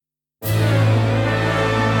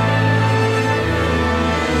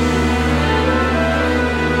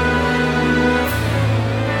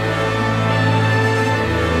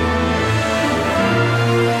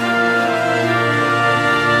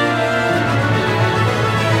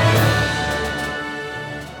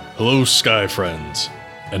Hello, Sky Friends,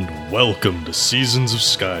 and welcome to Seasons of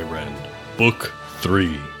Skyrend, Book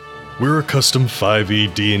 3. We're a custom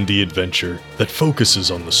 5e D&D adventure that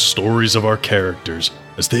focuses on the stories of our characters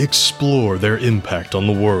as they explore their impact on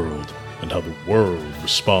the world and how the world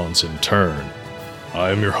responds in turn.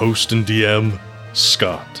 I am your host and DM,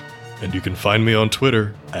 Scott, and you can find me on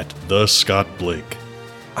Twitter at @TheScottBlake.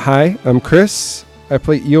 Hi, I'm Chris. I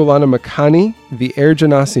play Iolana Makani, the Air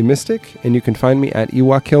Genasi Mystic, and you can find me at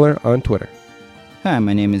Iwakiller on Twitter. Hi,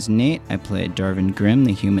 my name is Nate. I play Darvin Grimm,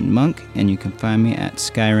 the Human Monk, and you can find me at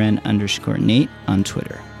Skyren_Nate on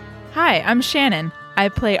Twitter. Hi, I'm Shannon. I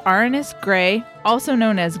play Aranis Gray, also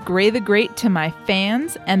known as Gray the Great to my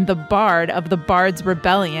fans, and the Bard of the Bard's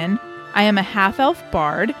Rebellion. I am a half-elf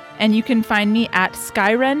bard, and you can find me at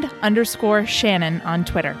Skyrend_Shannon on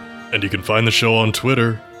Twitter. And you can find the show on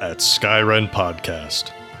Twitter at Skyrend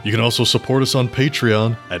Podcast. You can also support us on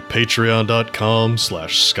Patreon at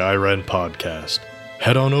patreon.com/Skyrend Podcast.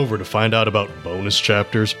 Head on over to find out about bonus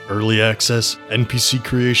chapters, early access, NPC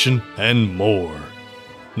creation, and more.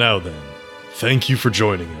 Now then, thank you for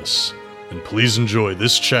joining us, and please enjoy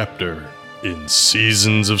this chapter in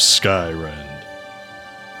Seasons of Skyrend.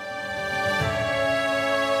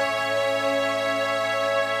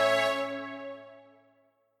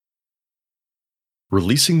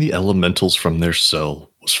 Releasing the elementals from their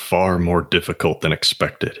cell was far more difficult than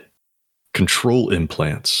expected. Control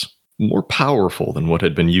implants, more powerful than what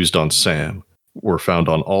had been used on Sam, were found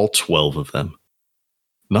on all 12 of them.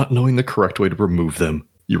 Not knowing the correct way to remove them,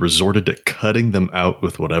 you resorted to cutting them out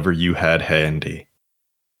with whatever you had handy.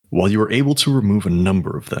 While you were able to remove a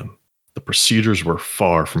number of them, the procedures were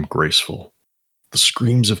far from graceful. The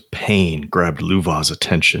screams of pain grabbed Luva's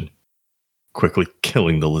attention, quickly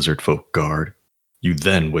killing the lizard folk guard. You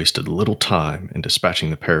then wasted little time in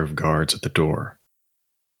dispatching the pair of guards at the door.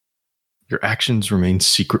 Your actions remain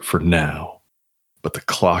secret for now, but the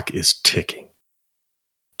clock is ticking.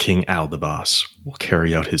 King Aldabas will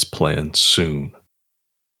carry out his plan soon.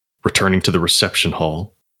 Returning to the reception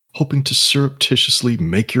hall, hoping to surreptitiously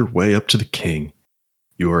make your way up to the king,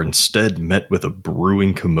 you are instead met with a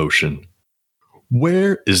brewing commotion.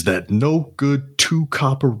 Where is that no-good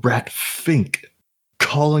two-copper rat Fink,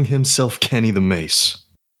 calling himself Kenny the Mace?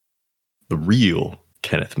 The real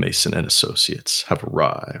Kenneth Mason and Associates have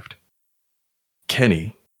arrived.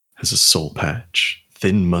 Kenny has a soul patch,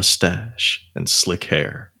 thin mustache, and slick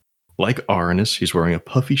hair. Like Aranis, he's wearing a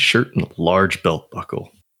puffy shirt and a large belt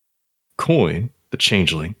buckle. Coin, the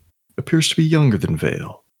changeling, appears to be younger than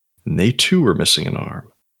Vale, and they too are missing an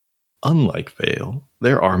arm. Unlike Vale,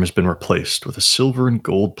 their arm has been replaced with a silver and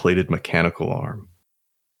gold-plated mechanical arm.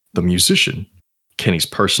 The musician, Kenny's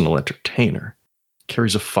personal entertainer,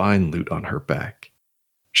 carries a fine lute on her back.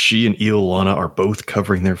 She and Iolana are both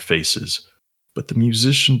covering their faces, but the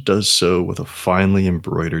musician does so with a finely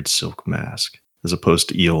embroidered silk mask, as opposed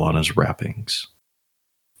to Iolana's wrappings.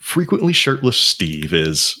 Frequently shirtless Steve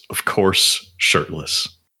is, of course,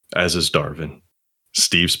 shirtless, as is Darvin.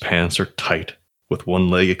 Steve's pants are tight, with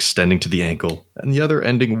one leg extending to the ankle and the other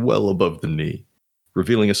ending well above the knee,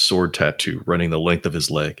 revealing a sword tattoo running the length of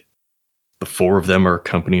his leg. The four of them are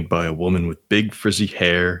accompanied by a woman with big frizzy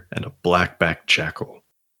hair and a black-backed jackal,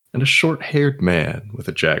 and a short-haired man with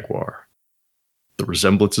a jaguar. The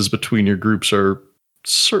resemblances between your groups are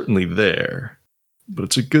certainly there, but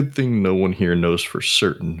it's a good thing no one here knows for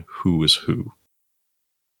certain who is who.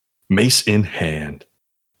 Mace in hand,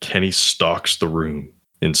 Kenny stalks the room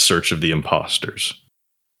in search of the imposters.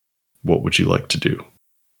 What would you like to do?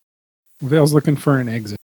 Vale's looking for an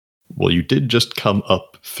exit. Well, you did just come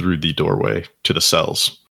up through the doorway to the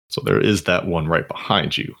cells, so there is that one right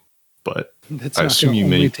behind you. But That's I not assume you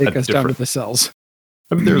only may take us down to the cells.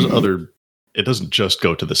 I mean, there's other. It doesn't just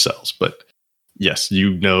go to the cells, but yes,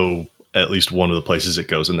 you know at least one of the places it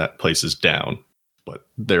goes, and that place is down. But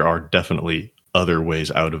there are definitely other ways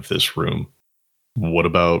out of this room. What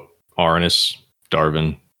about Aranis,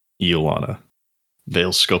 Darvin, Iolana?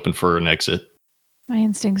 Vale's scoping for an exit. My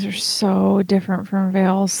instincts are so different from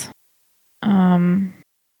Vale's.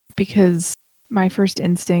 Because my first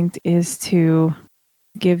instinct is to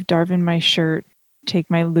give Darvin my shirt, take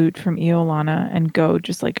my loot from Iolana, and go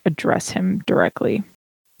just like address him directly.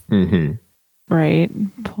 Mm-hmm. Right?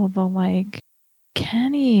 Pull the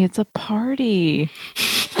Kenny, it's a party.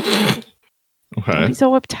 Okay. Don't be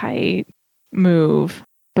so uptight. Move.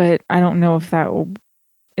 But I don't know if that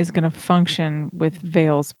is going to function with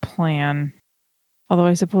Vale's plan. Although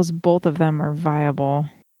I suppose both of them are viable.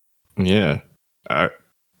 Yeah.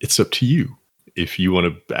 It's up to you. If you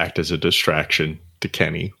want to act as a distraction to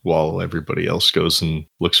Kenny while everybody else goes and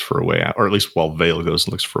looks for a way out, or at least while Vale goes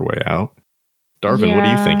and looks for a way out. Darvin, what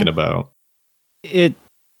are you Yeah. thinking about? It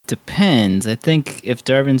depends. I think if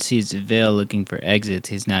Darvin sees Vale looking for exits,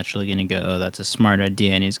 he's naturally going to go, oh, that's a smart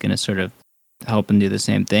idea, and he's going to sort of help him do the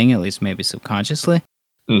same thing, at least maybe subconsciously.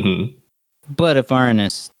 Mm-hmm. But if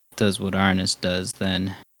Arnis does what Arnis does,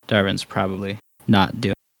 then Darvin's probably not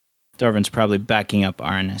doing. Darvin's probably backing up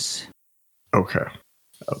Arnis. Okay.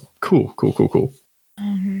 Oh, cool.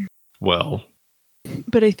 Well,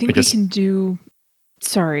 But I think I guess- we can do.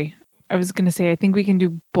 Sorry, I was gonna say I think we can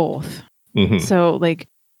do both. mhm. So like,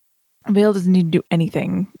 Vale doesn't need to do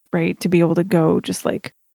anything, right? To be able to go just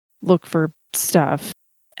like look for stuff,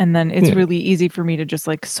 and then it's Yeah. really easy for me to just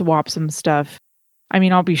like swap some stuff. I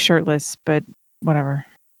mean, I'll be shirtless, but whatever.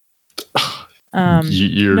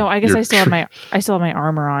 You're- No, I guess you're I still have my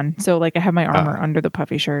armor on. So like, I have my armor under the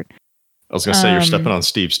puffy shirt. I was gonna say you're stepping um, on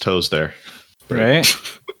Steve's toes there, Right?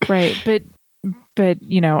 Right, but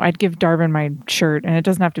you know, I'd give Darvin my shirt, and it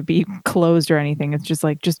doesn't have to be closed or anything. It's just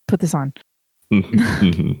like, just put this on,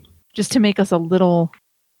 Mhm. just to make us a little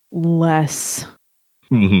less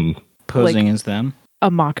Mhm. Posing as them.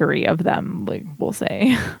 a mockery of them, like we'll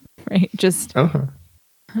say, right? Just Okay.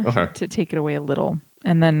 Okay. to take it away a little,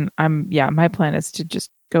 and then my plan is to just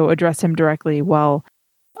go address him directly while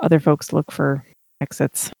other folks look for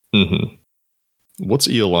exits. Mm-hmm. What's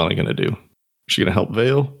Iolana gonna do? Is she gonna help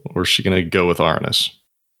Vale, or is she gonna go with Arnis?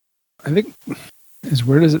 I think, as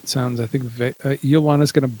weird as it sounds, I think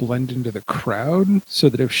Iolana's going to blend into the crowd so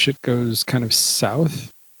that if shit goes kind of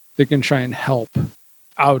south, they can try and help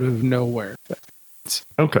out of nowhere.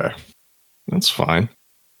 Okay, that's fine.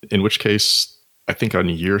 In which case, I think on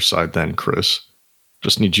your side then, Chris,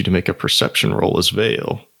 just need you to make a perception roll as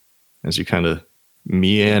Vale, as you kind of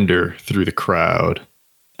meander through the crowd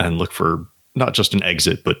and look for not just an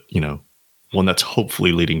exit, but, you know, one that's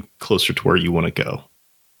hopefully leading closer to where you want to go.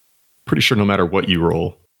 Pretty sure no matter what you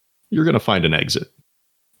roll, you're going to find an exit,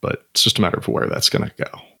 but it's just a matter of where that's going to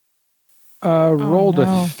go. Rolled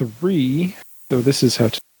no. a 3, though this is how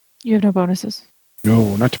to... You have no bonuses.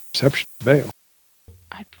 No, not to perception. Vale.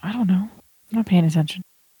 I don't know. I'm not paying attention.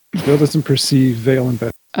 Vale doesn't perceive Vale and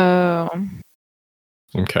Beth. Oh,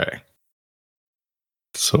 Okay.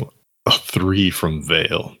 So a 3 from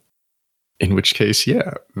Vale. In which case,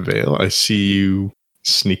 yeah, Vale, I see you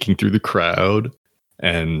sneaking through the crowd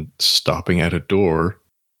and stopping at a door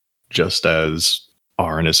just as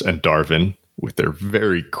Arnis and Darvin, with their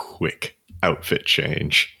very quick outfit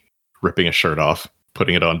change, ripping a shirt off,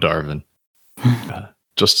 putting it on Darvin,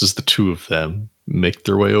 just as the two of them make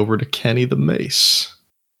their way over to Kenny the Mace.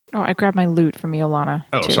 oh, I grabbed my loot from Iolana.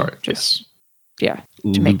 Oh, too. sorry. Just Yes.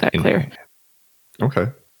 yeah, to make that In clear. hand. Okay.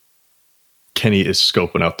 Kenny is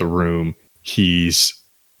scoping out the room. He's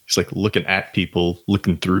like looking at people,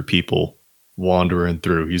 looking through people, wandering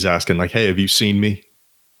through. He's asking like, "Hey, have you seen me?"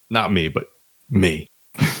 Not me, but me.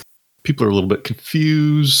 People are a little bit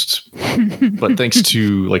confused, but thanks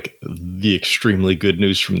to like the extremely good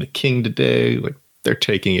news from the king today, like they're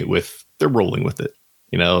rolling with it.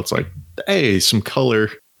 You know, it's like, hey, some color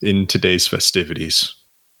in today's festivities.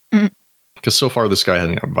 Mm. Because so far this guy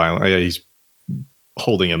hasn't got violent. Yeah, he's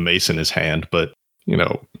holding a mace in his hand, but you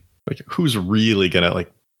know, like who's really gonna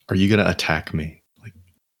like? Are you gonna attack me?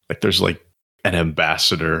 Like there's like an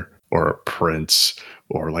ambassador or a prince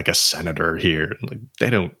or like a senator here. Like they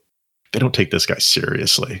don't take this guy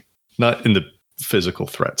seriously. Not in the physical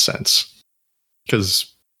threat sense.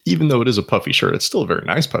 Because even though it is a puffy shirt, it's still a very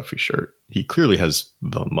nice puffy shirt. He clearly has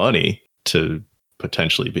the money to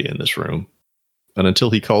potentially be in this room. And until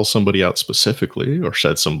he calls somebody out specifically or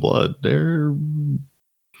sheds some blood, they're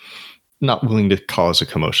not willing to cause a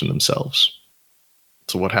commotion themselves.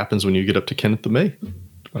 So what happens when you get up to Kenneth the May?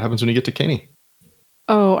 What happens when you get to Kenny?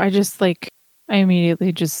 Oh, I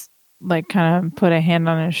immediately just like kind of put a hand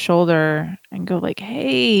on his shoulder and go like,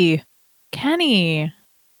 "Hey, Kenny,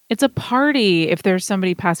 it's a party." If there's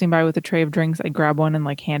somebody passing by with a tray of drinks, I grab one and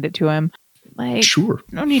like hand it to him. Like, Sure.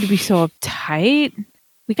 no need to be so uptight.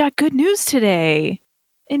 We got good news today.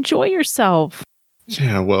 Enjoy yourself.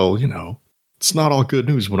 Yeah, well, you know, it's not all good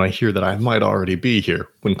news when I hear that I might already be here,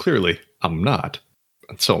 when clearly I'm not.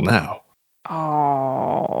 Until now.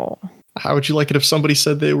 Oh, How would you like it if somebody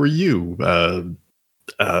said they were you?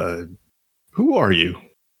 Who are you?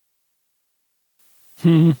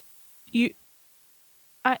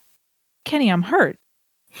 Kenny, I'm hurt.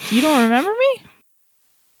 You don't remember me?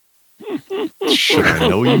 Should I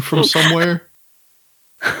know you from somewhere?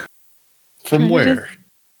 From Trying to where?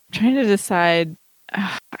 Trying to decide.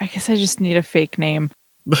 I guess I just need a fake name.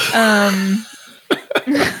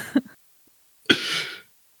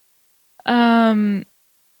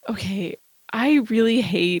 Okay. I really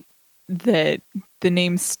hate that the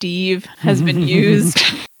name Steve has been used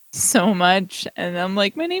so much, and I'm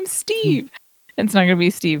like, my name's Steve. It's not gonna be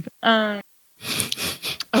Steve.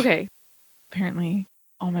 Okay. Apparently,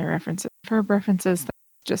 all my verb references, that's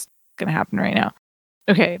just gonna happen right now.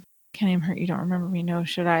 Okay, Kenny, I'm hurt. You don't remember me? No,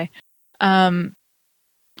 should I?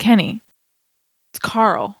 Kenny, it's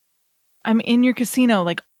Carl. I'm in your casino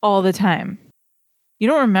like all the time. You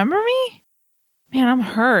don't remember me? Man, I'm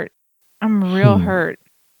hurt. I'm real hurt.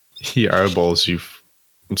 He eyeballs you.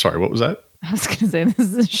 I'm sorry, what was that? I was gonna say this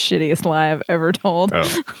is the shittiest lie I've ever told.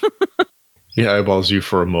 Oh. He eyeballs you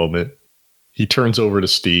for a moment. He turns over to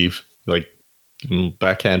Steve, like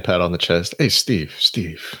backhand pat on the chest. Hey, Steve,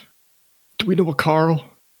 do we know a Carl?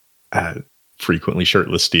 Frequently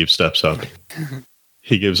shirtless Steve steps up.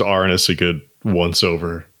 He gives Arnis a good once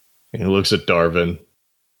over. And he looks at Darvin,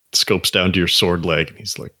 scopes down to your sword leg, and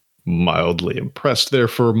he's like mildly impressed there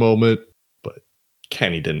for a moment. But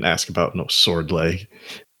Kenny didn't ask about no sword leg.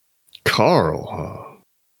 Carl,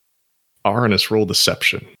 Arnis, roll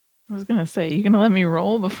deception. I was gonna say, you gonna let me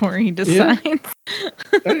roll before he decides? Yeah,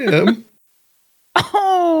 I am.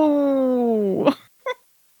 Oh,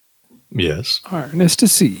 Yes. Arnis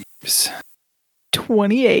deceives.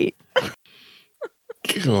 28.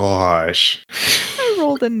 Gosh. I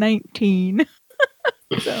rolled a 19.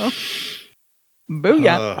 So,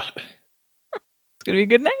 booyah. It's gonna be a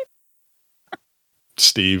good night.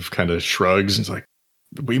 Steve kind of shrugs. He's like,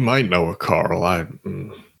 we might know a Carl. I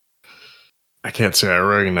can't say I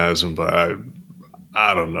recognize him, but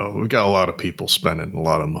I don't know. We got a lot of people spending a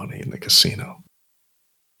lot of money in the casino.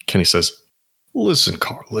 Kenny says, listen,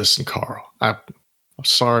 Carl. I'm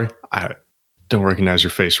sorry. I don't recognize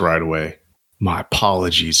your face right away. My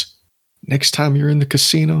apologies. Next time you're in the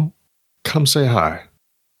casino, come say hi.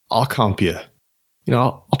 I'll comp you. You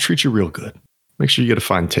know, I'll treat you real good. Make sure you get a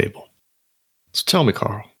fine table. So tell me,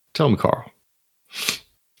 Carl.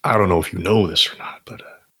 I don't know if you know this or not, but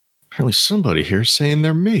apparently somebody here is saying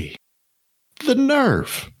they're me. The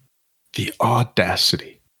nerve. The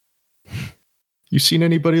audacity. You seen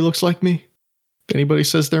anybody looks like me? Anybody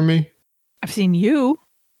says they're me? I've seen you.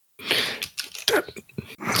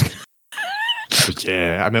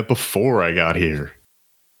 Yeah, I meant before I got here.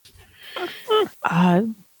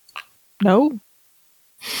 No.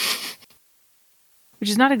 Which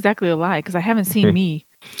is not exactly a lie, because I haven't seen me.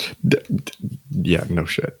 Yeah, no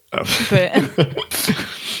shit.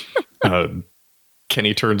 But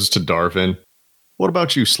Kenny turns to Darvin. What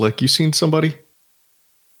about you, Slick? You seen somebody?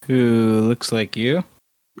 Who looks like you?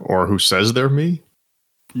 Or who says they're me?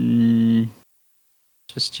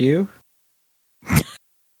 Just you?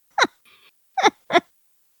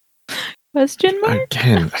 Question mark?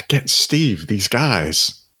 Again, Steve. These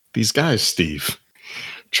guys, Steve.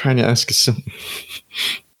 Trying to ask us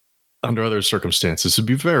under other circumstances, it'd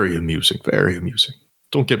be very amusing. Very amusing.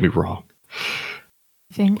 Don't get me wrong.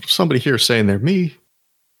 I think If somebody here saying they're me,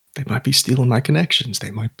 they might be stealing my connections.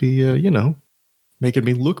 They might be, making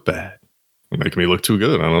me look bad. Making me look too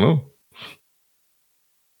good. I don't know.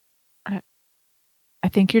 I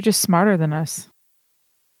think you're just smarter than us.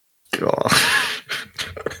 God.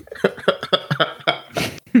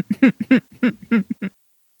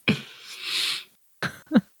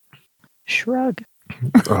 Shrug.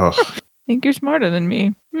 Ugh. I think you're smarter than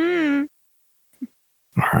me. All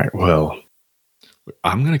right, well,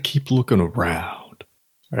 I'm going to keep looking around.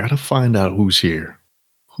 I got to find out who's here.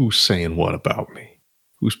 Who's saying what about me?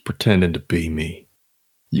 Who's pretending to be me?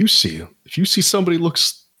 You see him. If you see somebody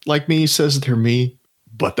looks like me, says they're me,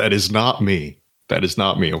 but that is not me. That is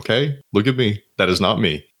not me, okay? Look at me. That is not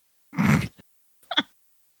me.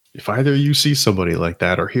 If either you see somebody like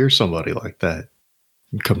that or hear somebody like that,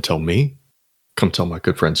 you come tell me. Come tell my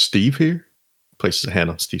good friend Steve here. Places a hand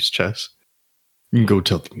on Steve's chest. You can go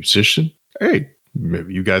tell the musician. Hey,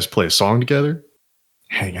 maybe you guys play a song together.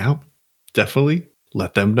 Hang out. Definitely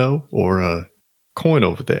let them know. Or Coin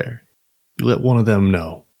over there. You let one of them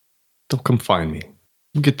know. They'll come find me.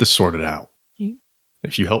 We'll get this sorted out.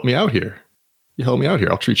 If you help me out here,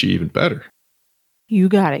 I'll treat you even better. You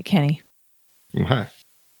got it, Kenny. Okay.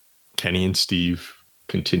 Kenny and Steve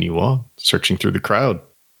continue on, searching through the crowd,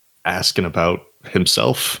 asking about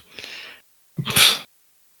himself.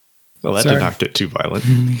 Well, that did not get too violent.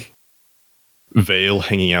 Veil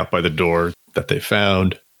hanging out by the door that they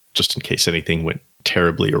found, just in case anything went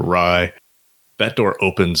terribly awry. That door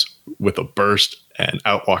opens with a burst, and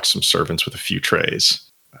out walks some servants with a few trays.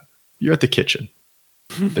 You're at the kitchen.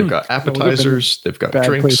 They've got appetizers, they've got Bad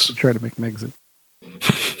place drinks. to try to make an exit.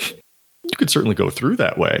 You could certainly go through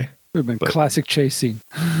that way. Would have been But- classic chase scene.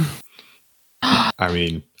 I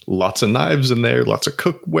mean, lots of knives in there, lots of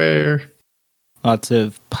cookware. Lots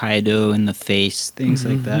of pie dough in the face, things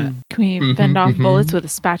like that. Can we fend off bullets with a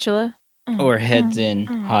spatula? Or heads in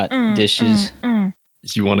hot dishes.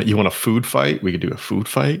 You want a food fight? We could do a food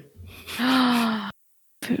fight.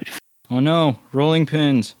 Food. Oh no, rolling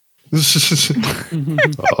pins.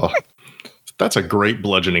 Oh, that's a great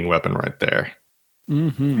bludgeoning weapon right there.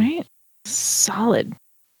 Right? Solid.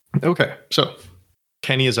 Okay, so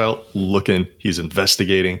Kenny is out looking. He's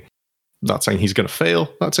investigating. Not saying he's going to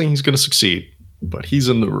fail. Not saying he's going to succeed. But he's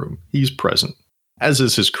in the room. He's present, as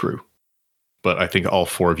is his crew. But I think all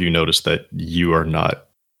four of you notice that you are not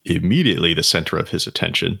immediately the center of his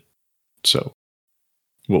attention. So,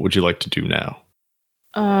 what would you like to do now?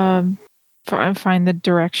 Find the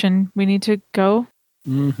direction we need to go.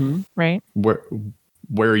 Right? Where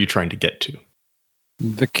are you trying to get to?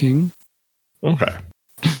 The king. Okay.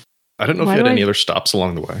 I don't know if you had any other stops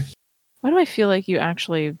along the way. Why do I feel like you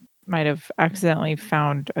actually might have accidentally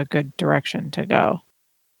found a good direction to go?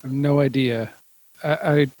 I have no idea.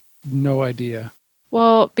 I no idea.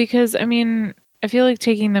 Well, because I mean, I feel like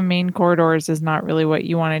taking the main corridors is not really what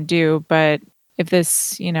you want to do, but if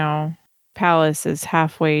this, palace is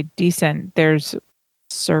halfway decent, there's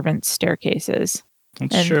servant staircases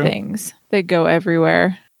and things that go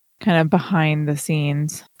everywhere, kind of behind the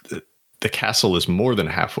scenes. The castle is more than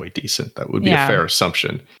halfway decent. That would be a fair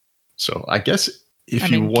assumption. So I guess if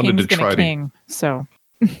you wanted to try to... So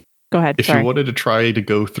go ahead. If you wanted to try to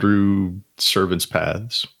go through servants'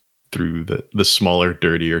 paths, through the smaller,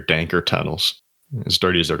 dirtier, danker tunnels, as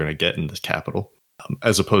dirty as they're going to get in the capital,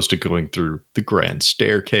 as opposed to going through the grand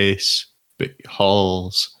staircase, big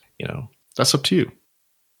halls, that's up to you.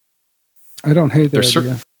 I don't hate that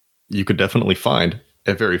idea. You could definitely find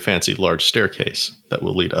a very fancy large staircase that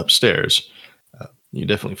will lead upstairs. You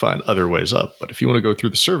definitely find other ways up, but if you want to go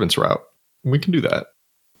through the servants' route, we can do that.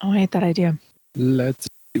 Oh, I hate that idea. Let's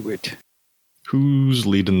do it. Who's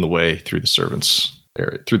leading the way through the servants'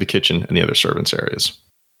 area, through the kitchen and the other servants' areas?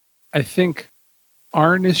 I think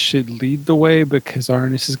Arnis should lead the way because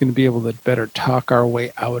Arnis is going to be able to better talk our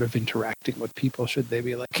way out of interacting with people should they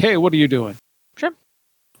be like, hey, what are you doing? Sure.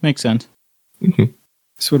 Makes sense. Mm-hmm.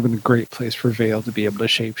 This would have been a great place for Vale to be able to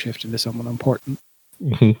shapeshift into someone important.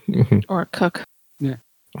 Mm-hmm. Mm-hmm. Or a cook. Yeah.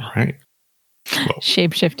 All right. Well.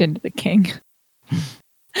 Shapeshift into the king.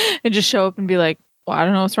 And just show up and be like, well, I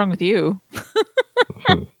don't know what's wrong with you.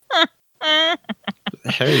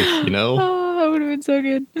 Hey, Oh, that would have been so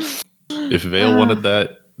good. If Vale wanted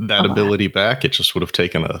that ability back, it just would have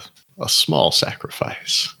taken a small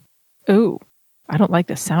sacrifice. Ooh, I don't like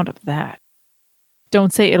the sound of that.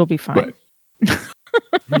 Don't say it'll be fine.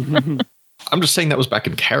 I'm just saying that was back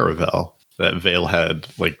in Caravel that Vale had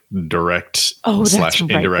direct /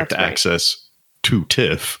 indirect access to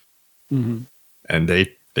Tiff. Mm-hmm. And they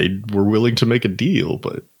were willing to make a deal.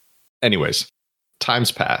 But anyways,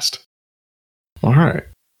 time's passed. All right.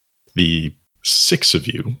 The 6 of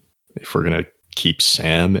you, if we're going to keep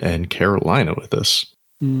Sam and Carolina with us,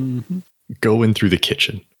 go in through the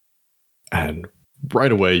kitchen. And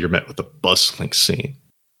right away, you're met with a bustling scene.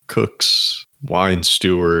 Cooks, wine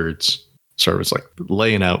stewards, servants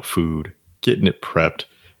laying out food, getting it prepped,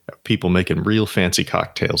 people making real fancy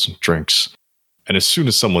cocktails and drinks. And as soon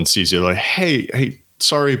as someone sees you, they're like, hey,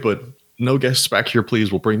 sorry, but no guests back here,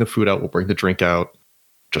 please. We'll bring the food out. We'll bring the drink out.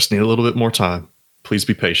 Just need a little bit more time. Please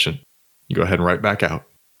be patient. You go ahead and write back out.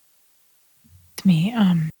 To me,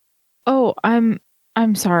 oh, I'm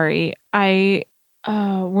sorry.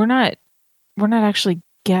 We're not actually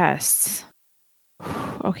guests.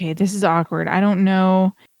 Okay, this is awkward. I don't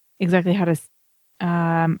know exactly how to,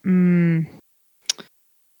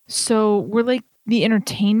 so we're the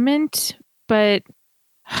entertainment, but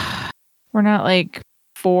we're not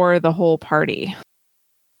for the whole party,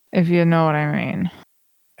 if you know what I mean.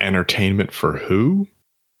 Entertainment for who?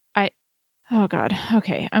 Oh God.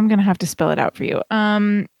 Okay, I'm gonna have to spell it out for you.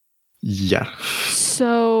 Yeah.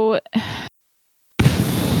 So,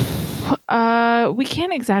 we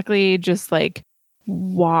can't exactly just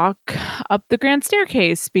walk up the grand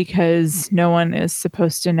staircase because no one is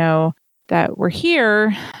supposed to know that we're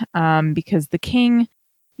here, because the king,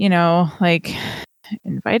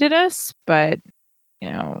 invited us, but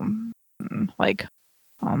on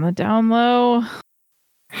the down low.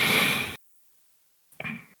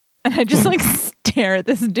 And I just stare at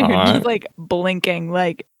this dude, just blinking,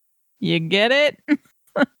 you get it?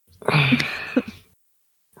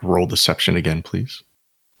 Roll deception again, please.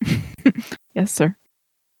 Yes, sir.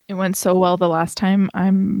 It went so well the last time.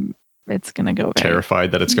 It's gonna go.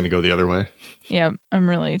 Terrified that it's gonna go the other way. Yeah, I'm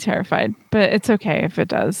really terrified, but it's okay if it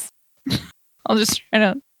does. I'll just try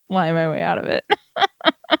to lie my way out of it.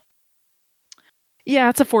 Yeah,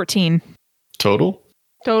 it's a 14. Total?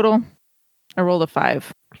 Total. I rolled a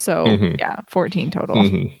 5. So, Mhm. yeah, 14 total.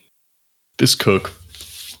 Mhm. This cook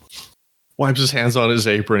wipes his hands on his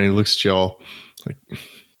apron and he looks at y'all like,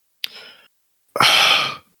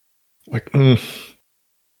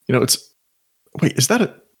 it's, wait, is that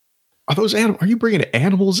are you bringing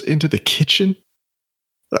animals into the kitchen?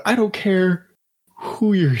 I don't care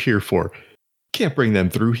who you're here for. Can't bring them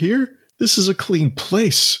through here. This is a clean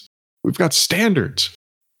place. We've got standards.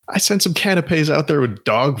 I sent some canapes out there with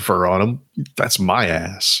dog fur on them. That's my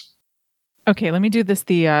ass. Okay, let me do this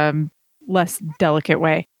the less delicate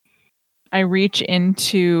way. I reach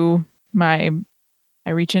into my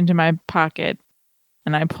pocket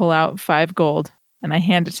and I pull out 5 gold and I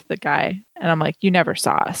hand it to the guy and I'm like, "You never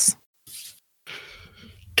saw us."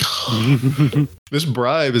 This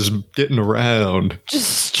bribe is getting around.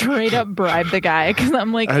 Just straight up bribe the guy because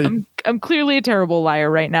I'm like, I'm clearly a terrible liar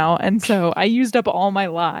right now, and so I used up all my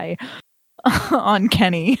lie on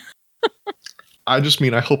Kenny. I just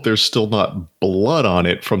mean I hope there's still not blood on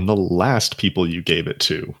it from the last people you gave it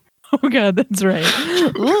to. Oh god, that's right.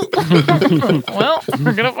 Well,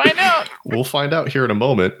 we're gonna find out. We'll find out here in a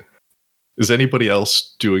moment. Is anybody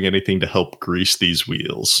else doing anything to help grease these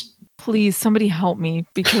wheels? Please, somebody help me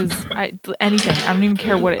because anything. I don't even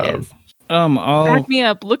care what it is. I'll Back me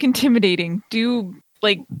up. Look intimidating. Do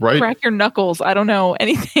crack your knuckles. I don't know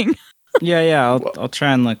anything. yeah, I'll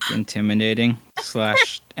try and look intimidating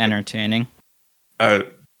 / entertaining.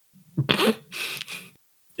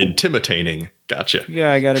 Intimidating. Gotcha.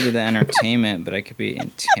 Yeah, I gotta be the entertainment, but I could be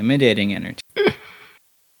intimidating entertainment.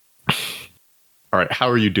 All right, how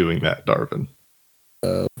are you doing that, Darvin?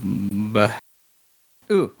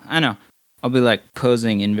 Ooh, I know. I'll be like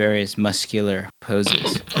posing in various muscular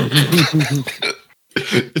poses.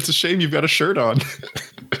 It's a shame you've got a shirt on.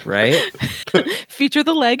 Right? Feature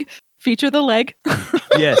the leg.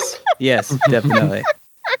 Yes, definitely.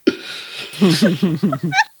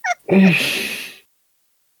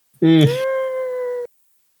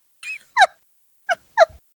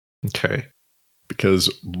 Okay. Because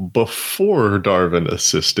before Darvin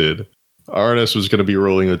assisted, Arnis was going to be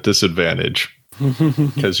rolling a disadvantage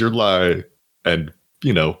because your lie and,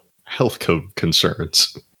 health code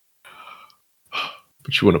concerns.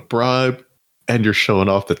 But you want to bribe, and you're showing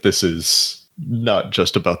off that this is not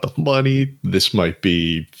just about the money. This might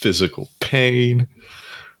be physical pain.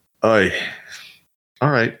 All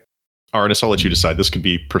right. Arnis, I'll let you decide. This could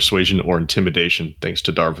be persuasion or intimidation, thanks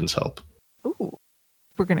to Darvin's help. Ooh,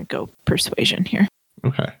 we're gonna go persuasion here.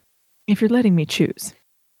 Okay. If you're letting me choose.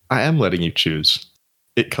 I am letting you choose.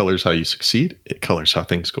 It colors how you succeed. It colors how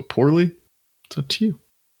things go poorly. It's up to you.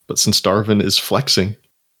 But since Darvin is flexing...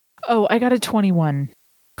 Oh, I got a 21.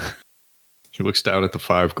 He looks down at the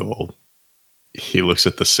 5 gold. He looks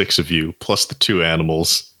at the 6 of you, plus the 2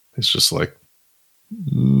 animals. It's just like...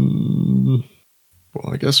 well,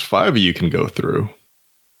 I guess 5 of you can go through.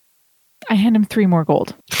 I hand him 3 more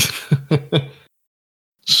gold.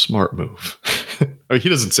 Smart move. I mean, he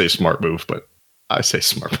doesn't say smart move, but I say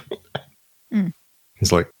smart move.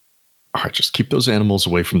 He's like, all right, just keep those animals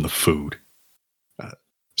away from the food.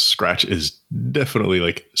 Scratch is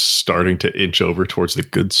definitely starting to inch over towards the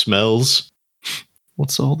good smells.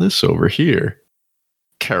 What's all this over here?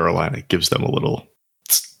 Carolina gives them a little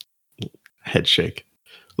head shake,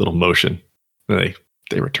 little motion. And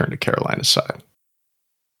they return to Carolina's side.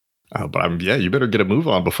 But you better get a move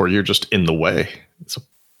on before you're just in the way. It's a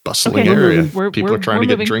bustling area. People are trying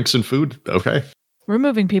to get drinks and food. Okay. We're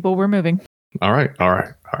moving, people. We're moving. All right.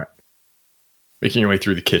 Making your way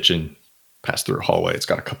through the kitchen, pass through a hallway. It's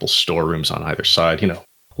got a couple storerooms on either side.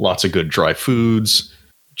 Lots of good dry foods,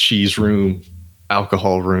 cheese room,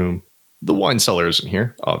 alcohol room. The wine cellar isn't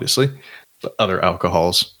here, obviously, but other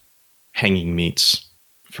alcohols, hanging meats.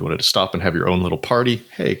 If you wanted to stop and have your own little party,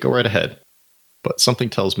 hey, go right ahead. But something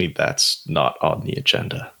tells me that's not on the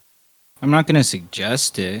agenda. I'm not going to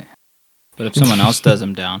suggest it, but if someone else does,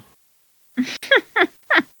 I'm down.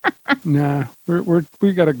 Nah,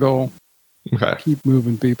 we gotta go. Okay. Keep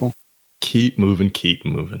moving, people. Keep moving.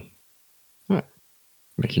 All right.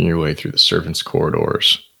 Making your way through the servants'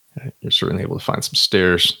 corridors. You're certainly able to find some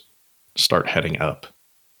stairs. Start heading up.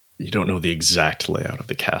 You don't know the exact layout of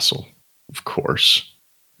the castle, of course.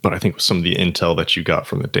 But I think with some of the intel that you got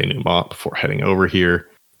from the denouement before heading over here,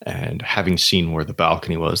 and having seen where the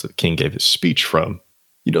balcony was that the king gave his speech from,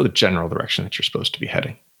 you know the general direction that you're supposed to be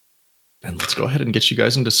heading. And let's go ahead and get you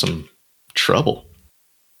guys into some trouble.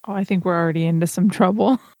 Oh, I think we're already into some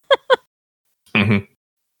trouble. Mm-hmm.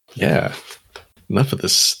 Yeah. Enough of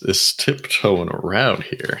this tiptoeing around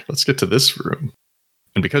here. Let's get to this room.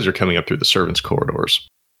 And because you're coming up through the servants' corridors,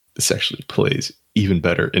 this actually plays even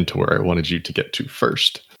better into where I wanted you to get to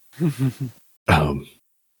first.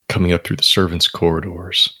 Coming up through the servants'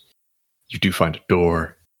 corridors, you do find a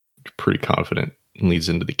door. You're pretty confident it leads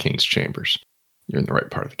into the king's chambers. You're in the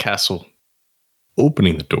right part of the castle.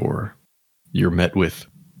 Opening the door, you're met with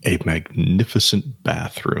a magnificent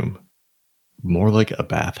bathroom, more like a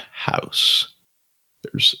bath house.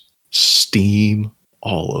 There's steam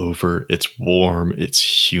all over. It's warm. It's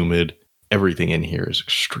humid. Everything in here is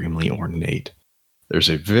extremely ornate. There's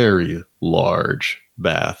a very large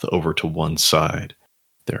bath over to one side.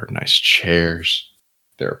 There are nice chairs.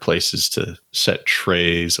 There are places to set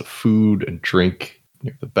trays of food and drink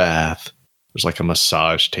near the bath. There's like a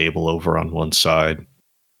massage table over on one side.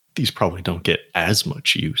 These probably don't get as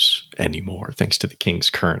much use anymore thanks to the king's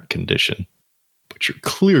current condition. But you're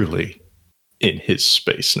clearly in his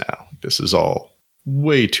space now. This is all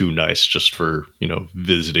way too nice just for,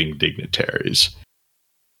 visiting dignitaries.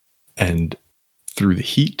 And through the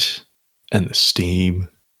heat and the steam,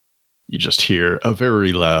 you just hear a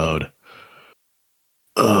very loud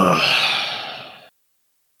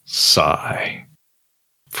sigh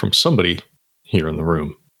from somebody here in the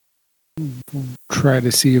room. Try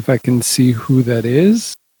to see if I can see who that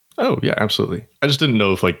is. Oh, yeah, absolutely. I just didn't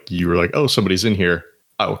know if you were like, oh, somebody's in here.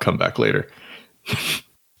 I will come back later.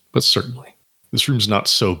 But certainly. This room's not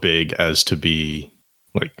so big as to be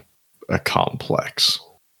like a complex.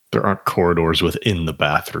 There aren't corridors within the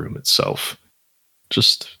bathroom itself.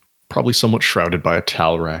 Just probably somewhat shrouded by a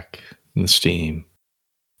towel rack and the steam.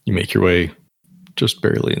 You make your way just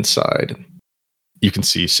barely inside. You can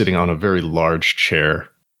see sitting on a very large chair,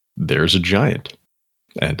 there's a giant.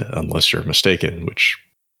 And unless you're mistaken, which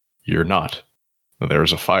you're not,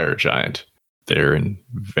 there's a fire giant. They're in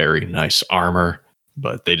very nice armor,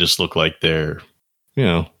 but they just look like they're,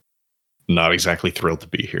 not exactly thrilled to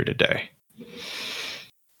be here today.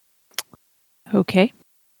 Okay.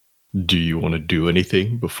 Do you want to do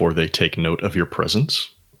anything before they take note of your presence?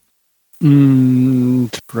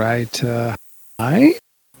 Try to hide?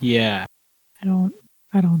 Yeah. I don't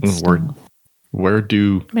Where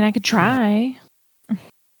do I mean, I could try.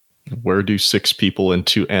 Where do 6 people and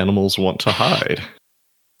 2 animals want to hide?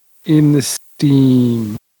 In the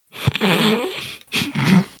steam.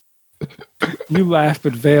 You laugh,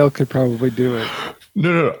 but Vale could probably do it.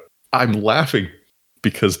 No. I'm laughing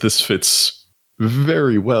because this fits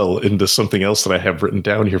very well into something else that I have written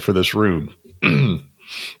down here for this room.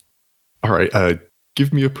 All right,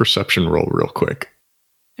 give me a perception roll real quick.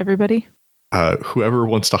 Everybody? Whoever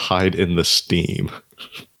wants to hide in the steam.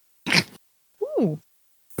 Ooh.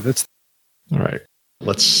 That's All right,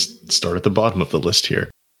 let's start at the bottom of the list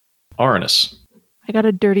here. Arnis. I got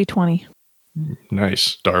a dirty 20.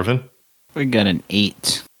 Nice. Darvin. We got an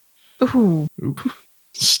 8. Ooh. Ooh,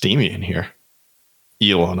 steamy in here.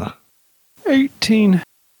 Iolana. 18.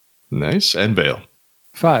 Nice. And Vale.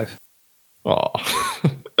 5. Aw.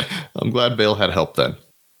 I'm glad Vale had help then.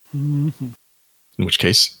 Mm-hmm. In which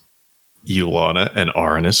case, Iolana and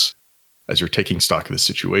Arnis, as you're taking stock of the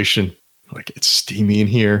situation, it's steamy in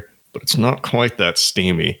here, but it's not quite that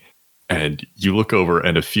steamy. And you look over,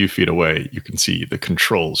 and a few feet away, you can see the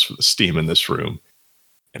controls for the steam in this room.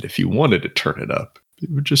 And if you wanted to turn it up, it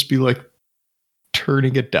would just be like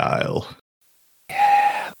turning a dial.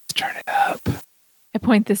 Yeah, let's turn it up. I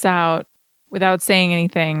point this out without saying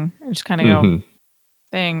anything. I just kind of go,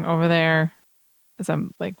 thing over there as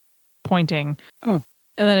I'm pointing. Oh.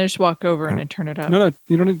 And then I just walk over and I turn it up. No,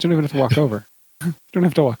 you don't even have to walk over. You don't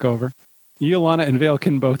have to walk over. Iolana and Vale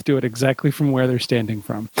can both do it exactly from where they're standing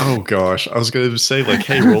from. Oh gosh, I was going to say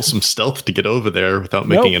hey, roll some stealth to get over there without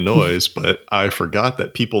making a noise, but I forgot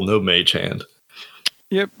that people know Mage Hand.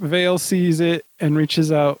 Yep, Vale sees it and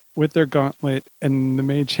reaches out with their gauntlet, and the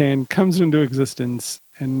Mage Hand comes into existence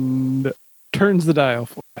and turns the dial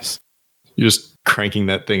for us. You're just cranking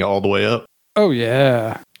that thing all the way up? Oh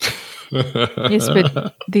yeah. Yes,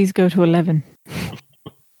 but these go to 11.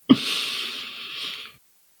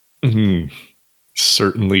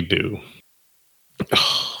 Certainly do.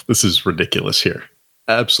 Oh, this is ridiculous here.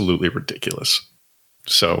 Absolutely ridiculous.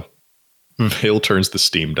 So, Vale turns the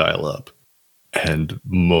steam dial up, and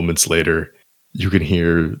moments later, you can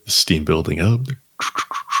hear the steam building up,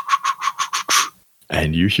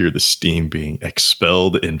 and you hear the steam being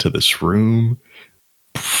expelled into this room.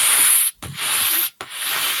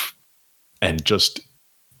 And just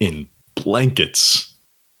in blankets,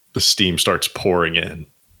 the steam starts pouring in.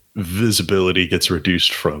 Visibility gets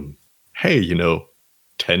reduced from,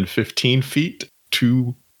 10, 15 feet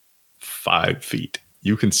to 5 feet.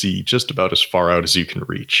 You can see just about as far out as you can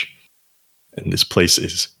reach. And this place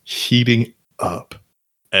is heating up.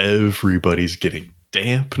 Everybody's getting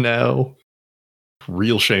damp now.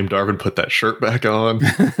 Real shame Darvin put that shirt back on.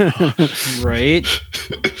 Right?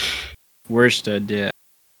 Worst idea.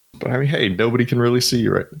 But I mean, hey, nobody can really see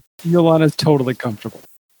you right now. Yolana's totally comfortable.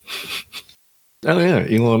 Oh yeah,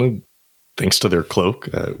 Ilana, thanks to their cloak,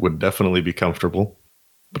 would definitely be comfortable.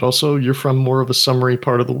 But also, you're from more of a summery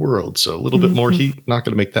part of the world, so a little bit more heat, not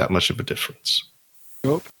going to make that much of a difference.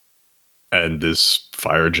 Nope. And this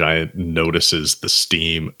fire giant notices the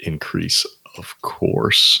steam increase, of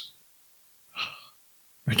course.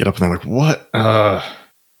 I get up and they're like, what?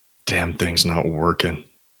 Damn thing's not working.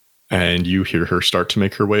 And you hear her start to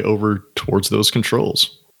make her way over towards those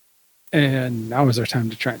controls. And now is our time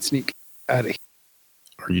to try and sneak out of here.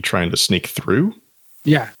 Are you trying to sneak through?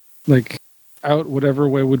 Yeah, like out whatever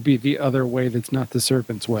way would be the other way that's not the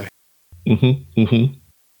serpent's way.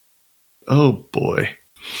 Oh boy.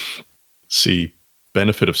 See,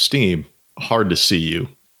 benefit of steam, hard to see you.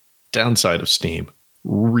 Downside of steam,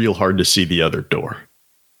 real hard to see the other door.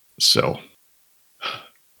 So,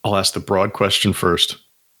 I'll ask the broad question first.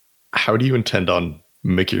 How do you intend on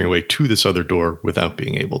making your way to this other door without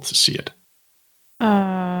being able to see it?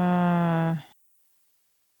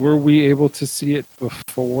 Were we able to see it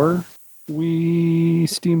before we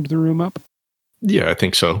steamed the room up? Yeah, I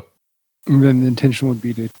think so. And then the intention would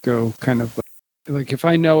be to go kind of like if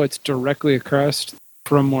I know it's directly across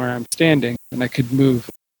from where I'm standing, then I could move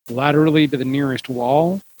laterally to the nearest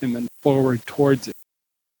wall and then forward towards it.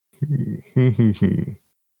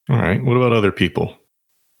 All right. What about other people?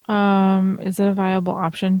 Is it a viable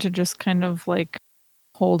option to just kind of like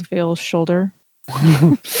hold Vale's shoulder?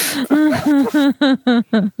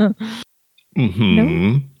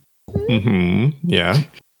 Yeah.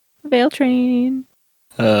 Vale train.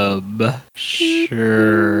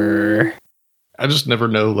 Sure. I just never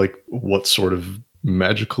know like what sort of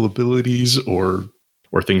magical abilities or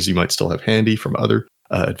things you might still have handy from other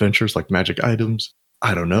adventures, like magic items.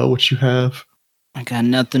 I don't know what you have. I got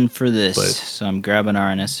nothing for this, But- so I'm grabbing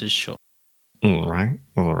RNS's shoulder. All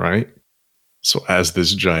right. So as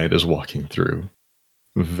this giant is walking through,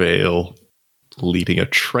 Vale leading a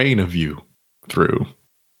train of you through,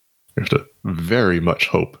 you have to very much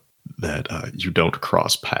hope that you don't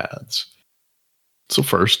cross paths. So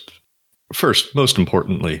first, most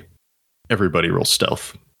importantly, everybody roll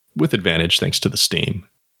stealth with advantage thanks to the steam.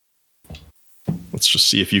 Let's just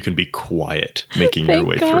see if you can be quiet making your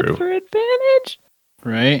way Thank God through. for advantage.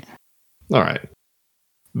 Right? All right.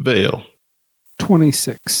 Vale.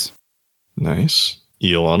 26. Nice.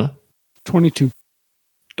 Iolana. 22.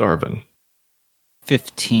 Darvin.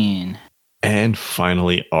 15. And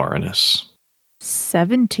finally, Aranus.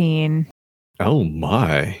 17. Oh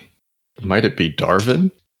my. Might it be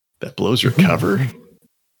Darvin that blows your cover?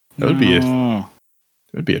 That would be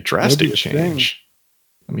a drastic a change.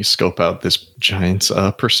 Let me scope out this giant's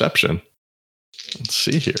perception. Let's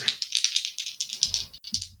see here.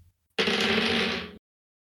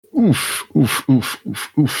 Oof.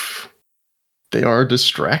 They are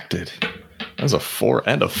distracted. That's a 4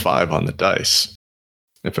 and a 5 on the dice.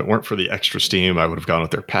 If it weren't for the extra steam, I would have gone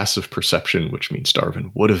with their passive perception, which means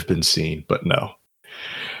Darvin would have been seen, but no.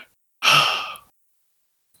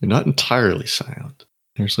 You're not entirely silent.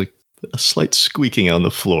 There's like a slight squeaking on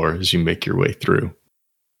the floor as you make your way through.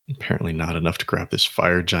 Apparently not enough to grab this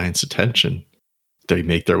fire giant's attention. They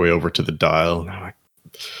make their way over to the dial, and they're like,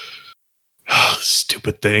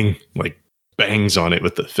 stupid thing, like bangs on it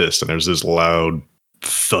with the fist, and there's this loud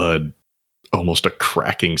thud, almost a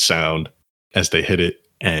cracking sound as they hit it,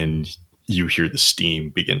 and you hear the steam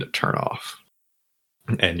begin to turn off.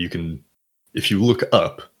 And you can, if you look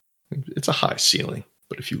up, it's a high ceiling,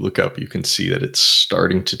 but if you look up, you can see that it's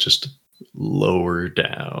starting to just lower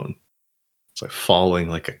down. It's like falling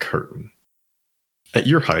like a curtain. At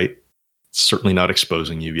your height, it's certainly not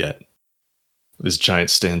exposing you yet. This giant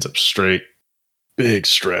stands up straight, big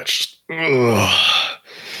stretch. Ugh.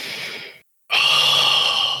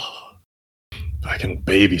 Fucking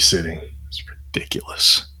babysitting. It's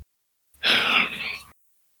ridiculous.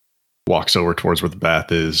 Walks over towards where the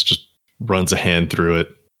bath is, just runs a hand through it,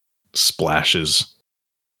 splashes.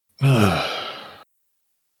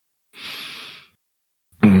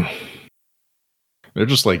 They're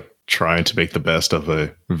just like trying to make the best of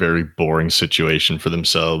a very boring situation for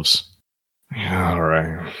themselves. All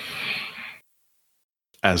right.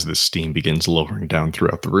 As this steam begins lowering down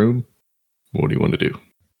throughout the room, what do you want to do?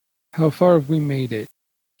 How far have we made it?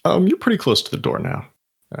 You're pretty close to the door now.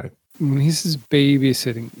 When he says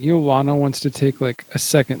babysitting, Iolana wants to take like a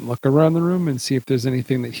second look around the room and see if there's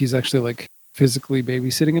anything that he's actually like physically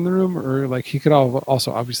babysitting in the room, or like he could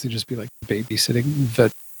also obviously just be like babysitting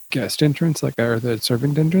the guest entrance, like or the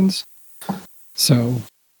servant entrance. So,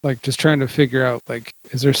 like, just trying to figure out, like,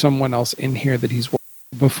 is there someone else in here that he's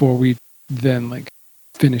before we then, like,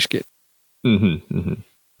 finish getting? Mm-hmm, mm-hmm.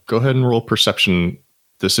 Go ahead and roll perception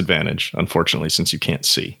disadvantage, unfortunately, since you can't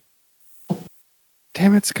see.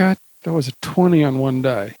 Damn it, Scott. That was a 20 on one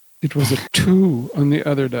die. It was a 2 on the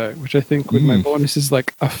other die, which I think with my bonus is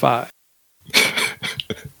like a 5.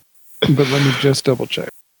 But let me just double check.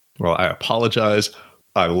 Well, I apologize.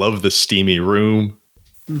 I love the steamy room.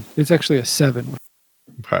 It's actually a 7.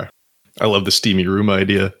 Okay. I love the steamy room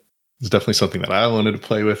idea. It's definitely something that I wanted to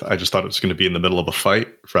play with. I just thought it was going to be in the middle of a fight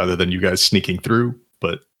rather than you guys sneaking through.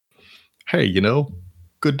 But hey, you know,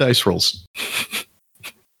 good dice rolls.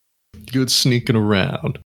 Good sneaking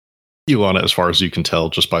around. Iolana, as far as you can tell,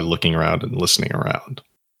 just by looking around and listening around,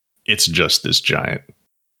 it's just this giant.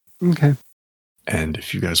 Okay. And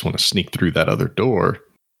if you guys want to sneak through that other door,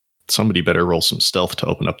 somebody better roll some stealth to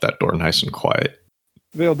open up that door nice and quiet.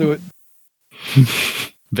 They'll do it.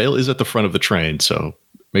 Vale is at the front of the train, so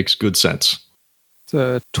makes good sense. It's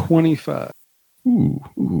a 25.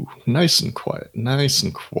 Ooh, nice and quiet, nice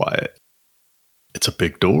and quiet. It's a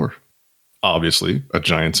big door. Obviously, a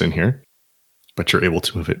giant's in here, but you're able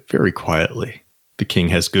to move it very quietly. The king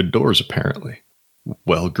has good doors, apparently.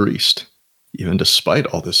 Well greased, even despite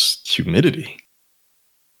all this humidity.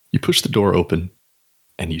 You push the door open,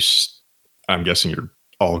 and I'm guessing you're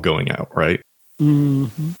all going out, right?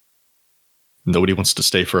 Mm-hmm. Nobody wants to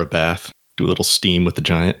stay for a bath, do a little steam with the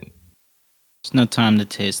giant. There's no time to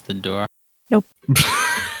taste the door. Nope.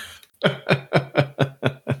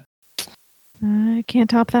 I can't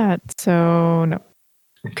top that, so no.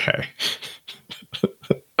 Okay.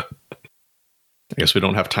 I guess we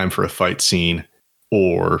don't have time for a fight scene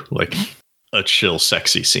or like a chill,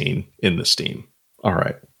 sexy scene in the steam. All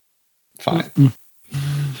right. Fine.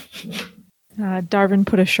 Darvin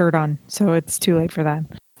put a shirt on, so it's too late for that.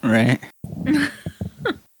 Right.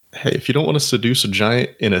 Hey, if you don't want to seduce a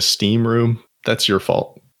giant in a steam room, that's your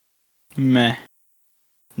fault. Meh.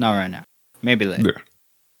 Not right now. Maybe later. Yeah.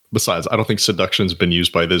 Besides, I don't think seduction's been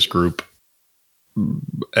used by this group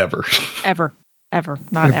ever. Ever.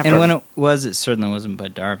 Not ever. And when it was, it certainly wasn't by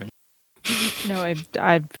Darvin. No,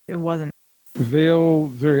 it wasn't. Vale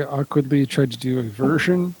very awkwardly tried to do a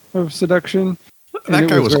version of seduction. That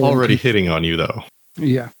guy was very already hitting on you, though.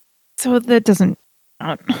 Yeah. So that doesn't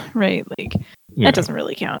count, right? Like, that doesn't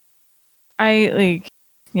really count. No,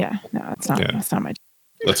 it's not. Yeah. That's not my.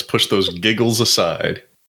 Let's push those giggles aside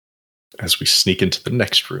as we sneak into the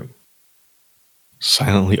next room.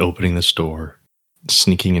 Silently opening this door,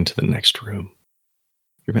 sneaking into the next room.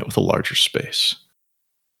 You're met with a larger space.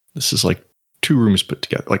 This is like 2 rooms put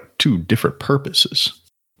together, like 2 different purposes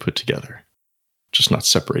put together, just not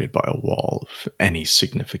separated by a wall of any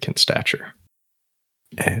significant stature.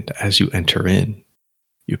 And as you enter in,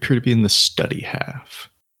 you appear to be in the study half.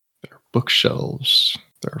 There are bookshelves,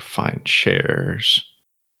 there are fine chairs.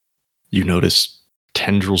 You notice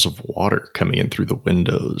tendrils of water coming in through the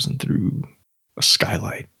windows and through a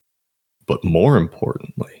skylight. But more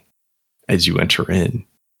importantly, as you enter in,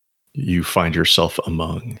 you find yourself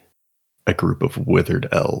among a group of withered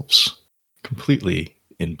elves, completely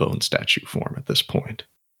in bone statue form at this point.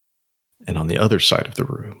 And on the other side of the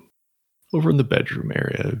room, over in the bedroom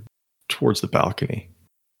area, towards the balcony,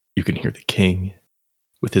 you can hear the king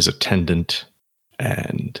with his attendant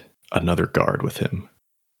and another guard with him.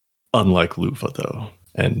 Unlike Luva, though,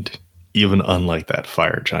 and even unlike that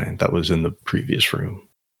fire giant that was in the previous room.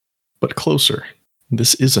 But closer,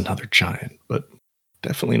 this is another giant, but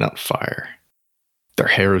definitely not fire. Their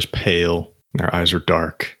hair is pale, their eyes are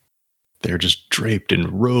dark. They're just draped in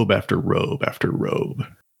robe after robe after robe.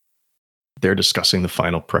 They're discussing the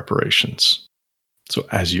final preparations. So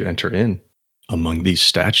as you enter in, among these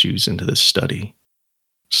statues into this study,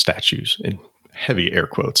 statues in heavy air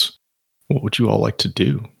quotes, what would you all like to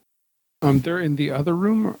do? They're in the other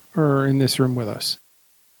room or in this room with us?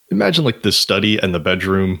 Imagine like the study and the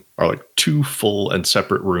bedroom are like 2 full and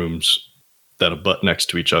separate rooms that abut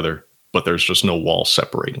next to each other, but there's just no wall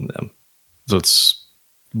separating them. So it's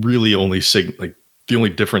really only the only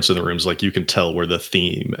difference in the rooms, like you can tell where the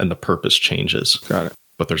theme and the purpose changes. Got it.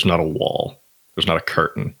 But there's not a wall. There's not a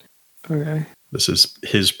curtain. Okay. This is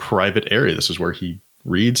his private area. This is where he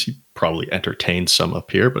reads. He probably entertains some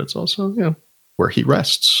up here, but it's also, where he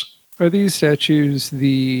rests. Are these statues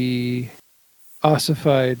the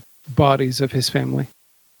ossified bodies of his family?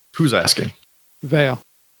 Who's asking? Vale.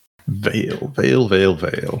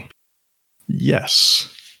 Vale.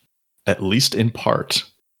 Yes. At least in part.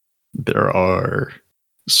 There are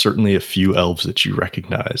certainly a few elves that you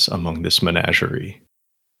recognize among this menagerie.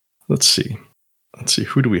 Let's see.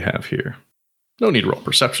 Who do we have here? No need to roll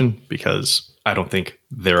perception because I don't think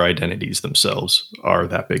their identities themselves are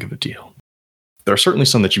that big of a deal. There are certainly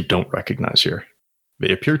some that you don't recognize here.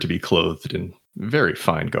 They appear to be clothed in very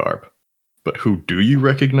fine garb. But who do you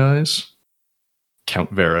recognize?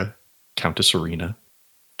 Count Vera, Countess Irina,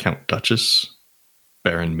 Count Duchess,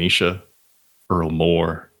 Baron Misha, Earl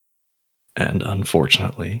Moore, and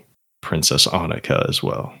unfortunately, Princess Annika as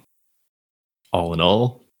well. All in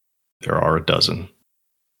all, there are a dozen.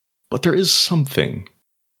 But there is something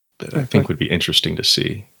that I think would be interesting to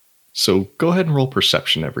see. So go ahead and roll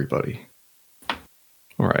perception, everybody.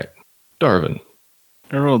 All right. Darvin.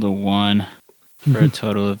 I rolled a 1 for a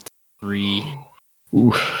total of 3.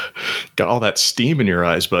 Ooh, got all that steam in your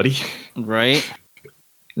eyes, buddy. Right?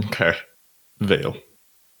 Okay. Vale.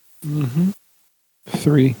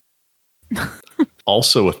 3.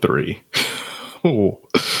 Also a 3. Oh.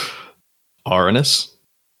 Aranus.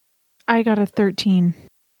 I got a 13.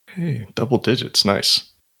 Hey, double digits.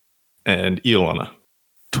 Nice. And Iolana.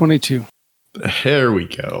 22. There we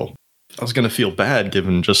go. I was going to feel bad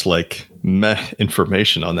given just like meh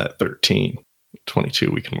information on that 13.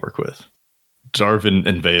 22 we can work with. Darvin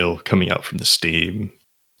and Vale coming out from the steam.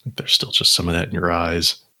 There's still just some of that in your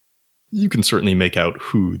eyes. You can certainly make out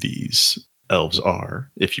who these elves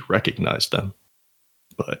are if you recognize them.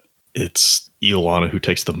 But it's Iolana who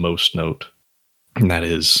takes the most note. And that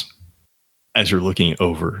is, as you're looking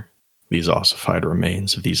over these ossified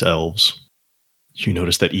remains of these elves, you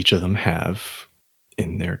notice that each of them have,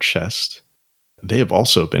 in their chest, they have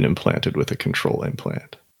also been implanted with a control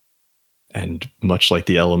implant. And much like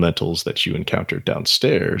the elementals that you encountered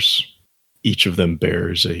downstairs, each of them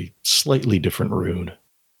bears a slightly different rune.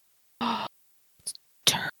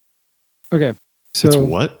 Okay. So It's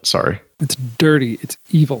what? Sorry. it's dirty. It's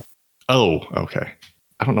evil. Oh, okay.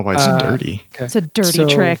 I don't know why it's dirty. Okay. It's a dirty So,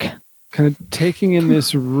 trick. Kind of taking in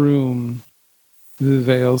this room, the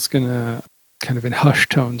Vale's gonna kind of in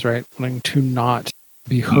hushed tones, right? Wanting to not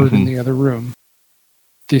be heard in the other room.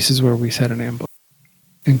 This is where we set an ambush.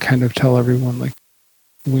 And kind of tell everyone, like,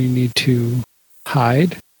 we need to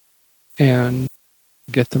hide and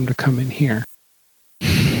get them to come in here.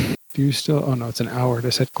 Do you still... Oh, no, it's an hour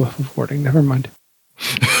to set Glyph of Warding. Never mind.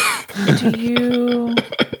 Do you...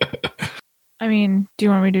 I mean, do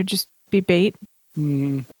you want me to just be bait?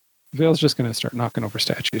 Vale's just going to start knocking over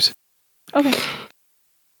statues. Okay.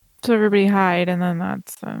 So everybody hide, and then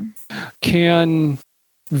that's... Can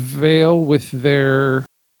Vale, with their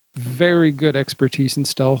very good expertise in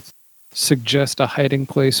stealth, suggest a hiding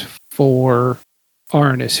place for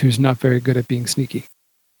Arnis, who's not very good at being sneaky?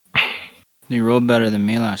 You rolled better than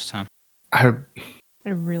me last time. I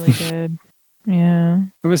really did. Yeah.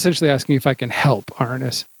 I'm essentially asking if I can help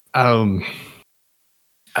Arnis. I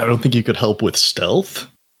don't think you could help with stealth,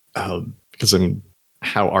 because I mean,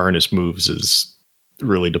 how Arnis moves is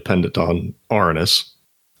really dependent on Arnis.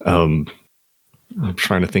 I'm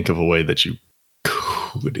trying to think of a way that you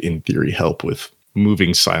could, in theory, help with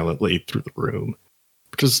moving silently through the room.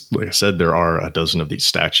 Because, like I said, there are a dozen of these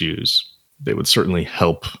statues. They would certainly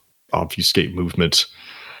help obfuscate movement.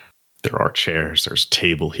 There are chairs. There's a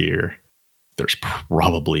table here. There's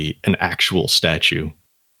probably an actual statue.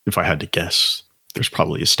 If I had to guess, there's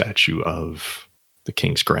probably a statue of the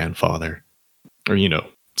king's grandfather. Or,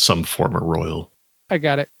 some former royal. I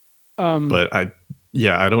got it. But I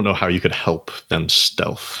don't know how you could help them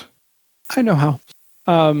stealth. I know how.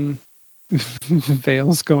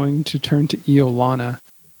 Vale's going to turn to Iolana.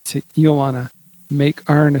 Say, Iolana, make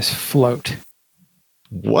Arnis float.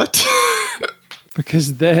 What?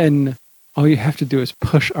 Because then all you have to do is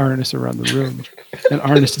push Arnis around the room. And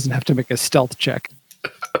Arnis doesn't have to make a stealth check.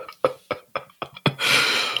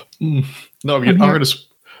 No, I mean, Arnis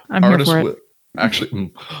would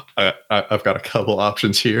actually. I've got a couple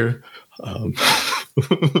options here.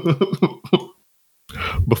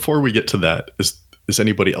 Before we get to that, is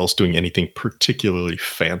anybody else doing anything particularly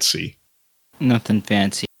fancy? Nothing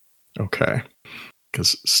fancy. Okay,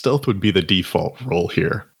 because stealth would be the default role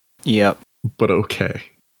here. Yep. But okay,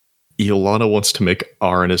 Iolana wants to make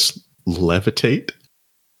Arnis levitate.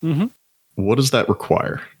 Mm-hmm. What does that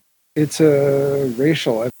require? It's a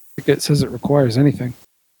racial. I think it says it requires anything.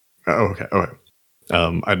 Oh, okay. All right.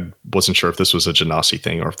 I wasn't sure if this was a Genasi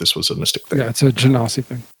thing or if this was a Mystic thing. Yeah, it's a Genasi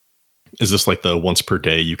thing. Is this like the once per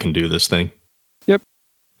day you can do this thing? Yep.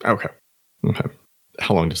 Okay.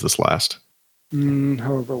 How long does this last?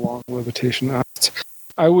 However long levitation lasts.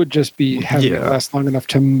 I would just be having it last long enough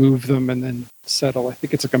to move them and then settle. I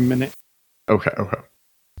think it's like a minute. Okay.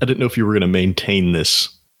 I didn't know if you were going to maintain this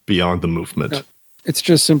beyond the movement. No, it's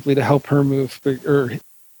just simply to help her move, or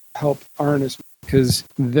help Arnis, because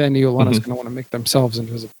then Iolana's going to want to make themselves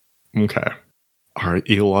invisible. Okay. All right,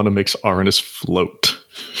 Iolana makes Arnis float.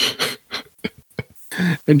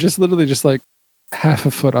 And just literally just like half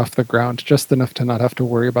a foot off the ground, just enough to not have to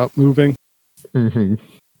worry about moving. Mm-hmm.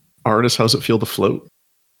 Arnis, how's it feel to float?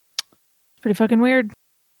 Pretty fucking weird.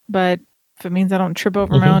 But if it means I don't trip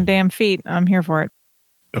over my own damn feet, I'm here for it.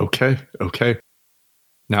 Okay.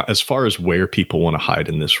 Now, as far as where people want to hide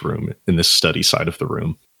in this room, in this study side of the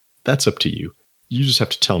room, that's up to you. You just have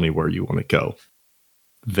to tell me where you want to go.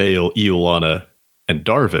 Vale, Iolana, and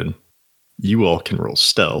Darvin, you all can roll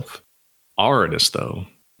stealth. Arnis, though,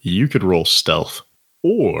 you could roll stealth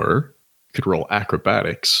or you could roll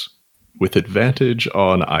acrobatics with advantage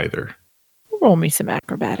on either. Roll me some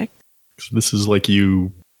acrobatic. So this is like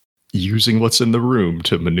you using what's in the room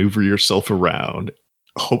to maneuver yourself around,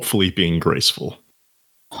 hopefully being graceful.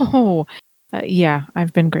 Oh, yeah,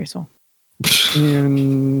 I've been graceful.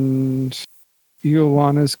 And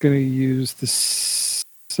Iolana's going to use the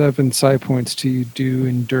 7 psi points to do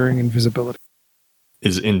enduring invisibility.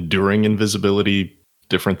 Is enduring invisibility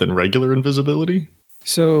different than regular invisibility?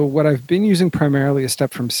 So what I've been using primarily is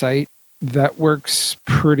Step from Sight. That works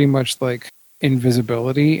pretty much like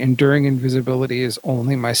invisibility. Enduring invisibility is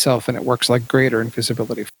only myself, and it works like greater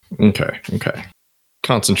invisibility. Okay.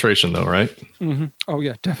 Concentration, though, right? Mm-hmm. Oh,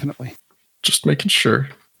 yeah, definitely. Just making sure.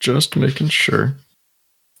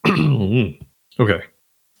 Okay.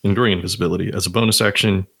 Enduring invisibility. As a bonus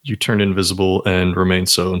action, you turn invisible and remain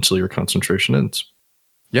so until your concentration ends.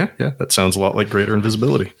 Yeah, that sounds a lot like greater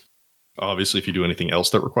invisibility. Obviously, if you do anything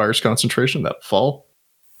else that requires concentration, that'll fall.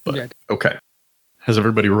 But, yeah. Okay. Has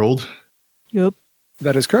everybody rolled? Yep.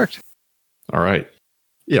 That is correct. All right.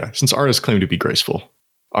 Yeah, since Arnis claimed to be graceful.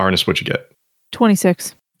 Arnis, what'd you get?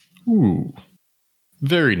 26. Ooh.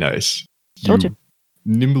 Very nice. Told you.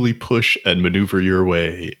 Nimbly push and maneuver your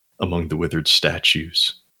way among the withered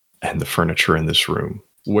statues and the furniture in this room.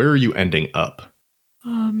 Where are you ending up?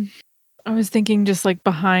 I was thinking just like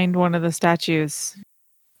behind one of the statues.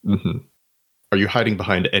 Mm-hmm. Are you hiding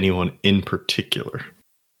behind anyone in particular?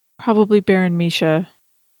 Probably Baron Misha,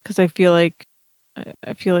 because I feel like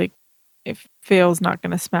if Vale's not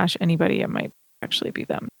going to smash anybody, it might actually be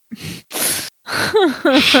them.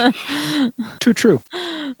 Too true.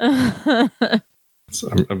 So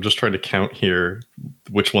I'm just trying to count here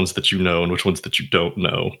which ones that you know and which ones that you don't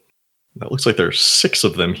know. That looks like there are 6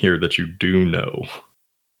 of them here that you do know.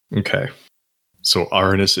 Okay. So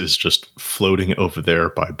Arnis is just floating over there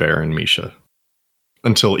by Baron Misha.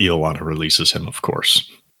 Until Iolana releases him, of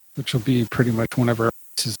course. Which will be pretty much whenever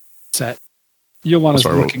this is set. Iolana's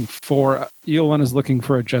looking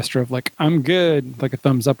for a gesture of like, I'm good, like a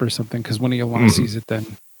thumbs up or something, because when Iolana sees it,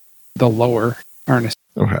 then they'll lower Arnis.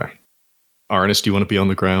 Okay. Arnis, do you want to be on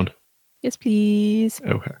the ground? Yes, please.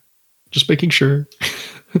 Okay. Just making sure.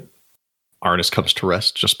 Arnis comes to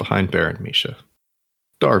rest just behind Baron Misha.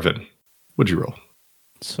 Darvin, what'd you roll?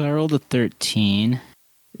 So I rolled a 13.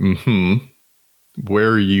 Mm-hmm. Where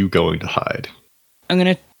are you going to hide? I'm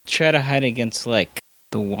going to try to hide against, like,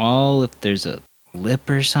 the wall if there's a lip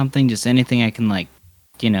or something. Just anything I can, like,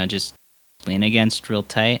 just lean against real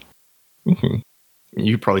tight. Mm-hmm.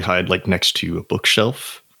 You'd probably hide, like, next to a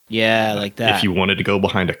bookshelf. Yeah, like that. If you wanted to go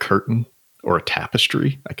behind a curtain or a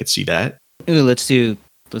tapestry, I could see that. Ooh, let's do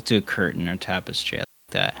a curtain or tapestry like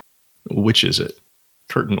that. Which is it?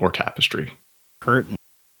 Curtain or tapestry? Curtain.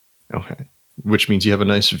 Okay. Which means you have a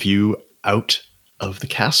nice view out of the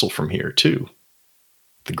castle from here, too.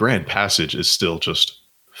 The Grand Passage is still just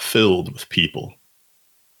filled with people.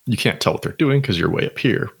 You can't tell what they're doing because you're way up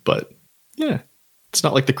here, but yeah, it's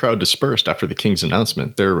not like the crowd dispersed after the king's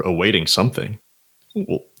announcement. They're awaiting something.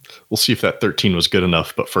 We'll see if that 13 was good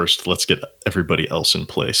enough, but first, let's get everybody else in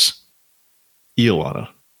place. Iolana,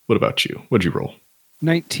 what about you? What'd you roll?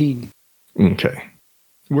 19. Okay.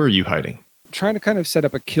 Where are you hiding? Trying to kind of set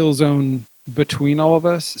up a kill zone between all of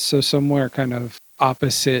us, so somewhere kind of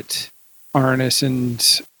opposite Arnis and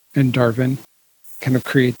Darvin, kind of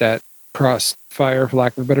create that crossfire, for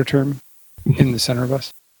lack of a better term, in the center of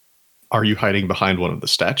us. Are you hiding behind one of the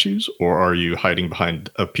statues, or are you hiding behind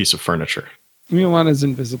a piece of furniture? Iolana's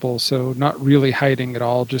invisible, so not really hiding at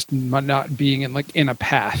all, just not being in a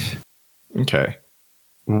path. Okay.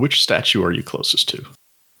 Which statue are you closest to?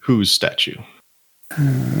 Whose statue?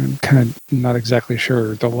 I'm kind of not exactly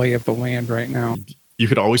sure the lay of the land right now. You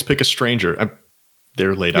could always pick a stranger.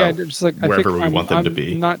 They're laid out just like, wherever we want them to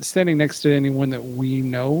be. I'm not standing next to anyone that we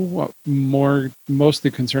know. Mostly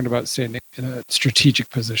concerned about standing in a strategic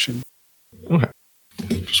position. Okay.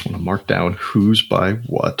 Just want to mark down who's by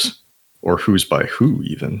what, or who's by who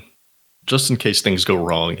even. Just in case things go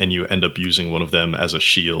wrong and you end up using one of them as a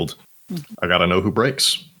shield. I gotta know who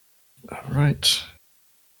breaks. All right.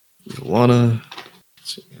 Iolana.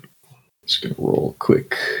 Let's see. Just gonna roll a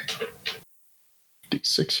quick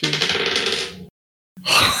D6 here.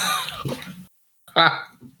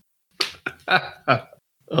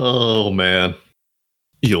 Oh, man.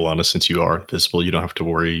 Iolana, since you are invisible, you don't have to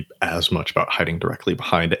worry as much about hiding directly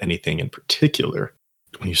behind anything in particular.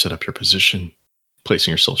 When you set up your position,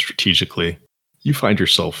 placing yourself strategically, you find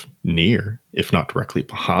yourself near, if not directly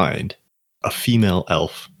behind, a female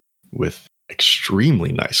elf with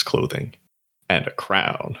extremely nice clothing and a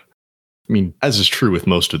crown. I mean, as is true with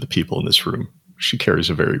most of the people in this room, she carries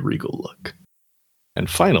a very regal look. And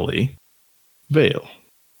finally, Vale.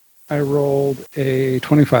 I rolled a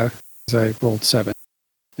 25. I rolled 7.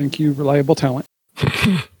 Thank you, reliable talent.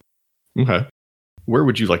 Okay. Where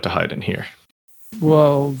would you like to hide in here?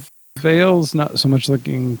 Well, Vale's not so much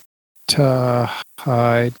looking to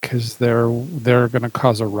hide because they're going to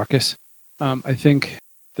cause a ruckus. I think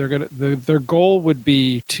their goal would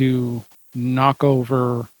be to knock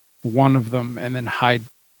over one of them and then hide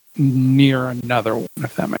near another one,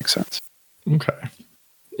 if that makes sense. Okay.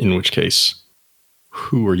 In which case,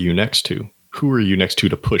 who are you next to? Who are you next to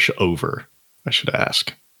push over? I should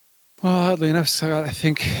ask. Well, oddly enough, so I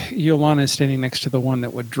think Iolana is standing next to the one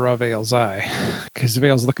that would draw Vale's eye, because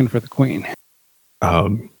Vale's looking for the queen.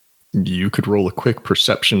 You could roll a quick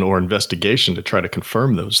perception or investigation to try to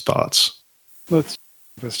confirm those thoughts. Let's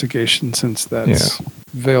investigation, since that's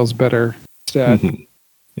Vale's better stat. Mm-hmm.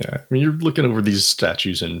 Yeah, I mean, you're looking over these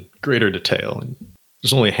statues in greater detail, and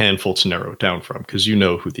there's only a handful to narrow it down from, because you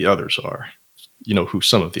know who the others are. You know who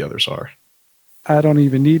some of the others are. I don't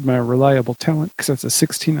even need my reliable talent, because that's a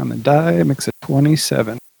 16 on the die. It makes it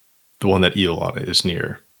 27. The one that Iolana is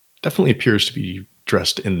near definitely appears to be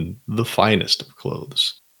dressed in the finest of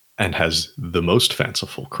clothes and has the most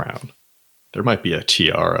fanciful crown. There might be a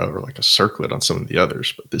tiara or like a circlet on some of the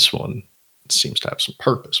others, but this one seems to have some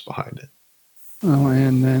purpose behind it. Oh,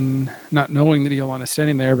 and then not knowing that Iolana's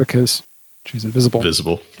standing there because she's invisible.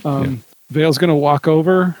 Vale's going to walk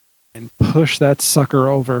over and push that sucker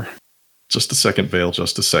over. Just a second, Vale.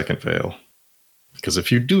 Just a second, Vale. Because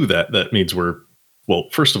if you do that, that means well,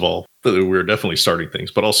 first of all, we're definitely starting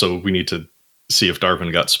things, but also we need to see if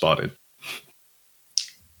Darvin got spotted.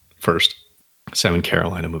 First, Sam and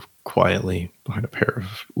Carolina move quietly behind a pair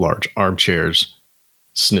of large armchairs,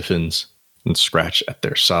 sniffins and scratch at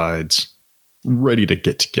their sides, ready to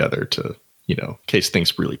get together to, in case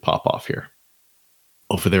things really pop off here.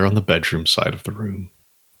 Over there on the bedroom side of the room,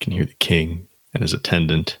 you can hear the king and his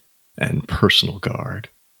attendant and personal guard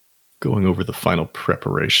going over the final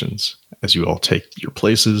preparations as you all take your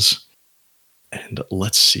places. And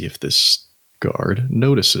let's see if this guard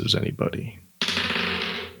notices anybody.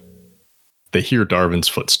 They hear Darvin's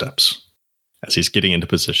footsteps as he's getting into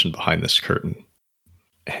position behind this curtain.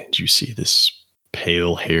 And you see this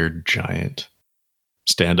pale-haired giant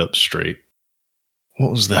stand up straight.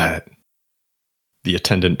 What was that? The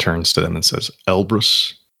attendant turns to them and says,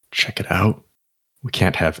 Elbrus, check it out. We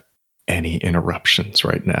can't have any interruptions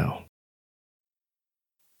right now.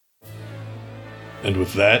 And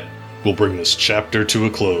with that, we'll bring this chapter to a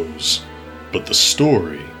close. But the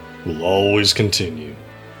story will always continue.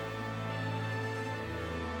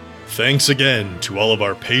 Thanks again to all of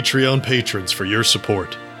our Patreon patrons for your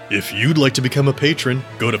support. If you'd like to become a patron,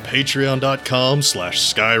 go to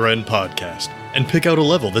patreon.com/SkyrenPodcast and pick out a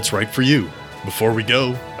level that's right for you. Before we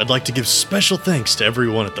go, I'd like to give special thanks to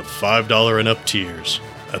everyone at the $5 and up tiers.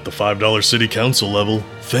 At the $5 City Council level,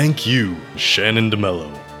 thank you, Shannon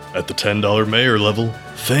DeMello. At the $10 Mayor level,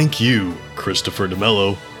 thank you, Christopher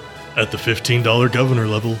DeMello. At the $15 Governor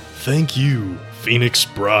level, thank you, Phoenix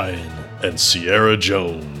Bryan and Sierra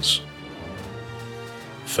Jones.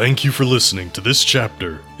 Thank you for listening to this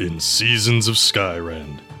chapter in Seasons of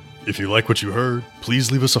Skyrend. If you like what you heard, please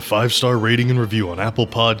leave us a 5-star rating and review on Apple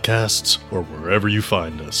Podcasts or wherever you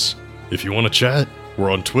find us. If you want to chat,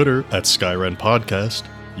 we're on Twitter at Skyrend Podcast.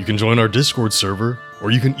 You can join our Discord server,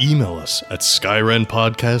 or you can email us at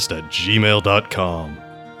skyrendpodcast@gmail.com.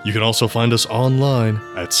 You can also find us online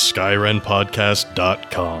at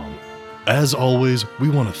skyrendpodcast.com. As always, we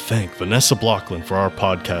want to thank Vanessa Blockland for our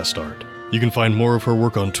podcast art. You can find more of her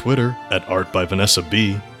work on Twitter at Art by Vanessa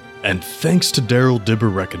B. And thanks to Daryl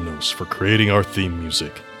Dibber-Rekanos for creating our theme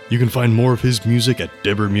music. You can find more of his music at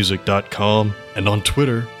dibbermusic.com and on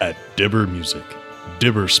Twitter at dibbermusic.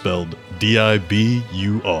 Dibber spelled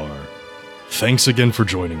D-I-B-U-R. Thanks again for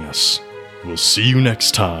joining us. We'll see you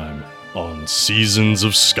next time on Seasons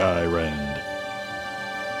of Skyrend.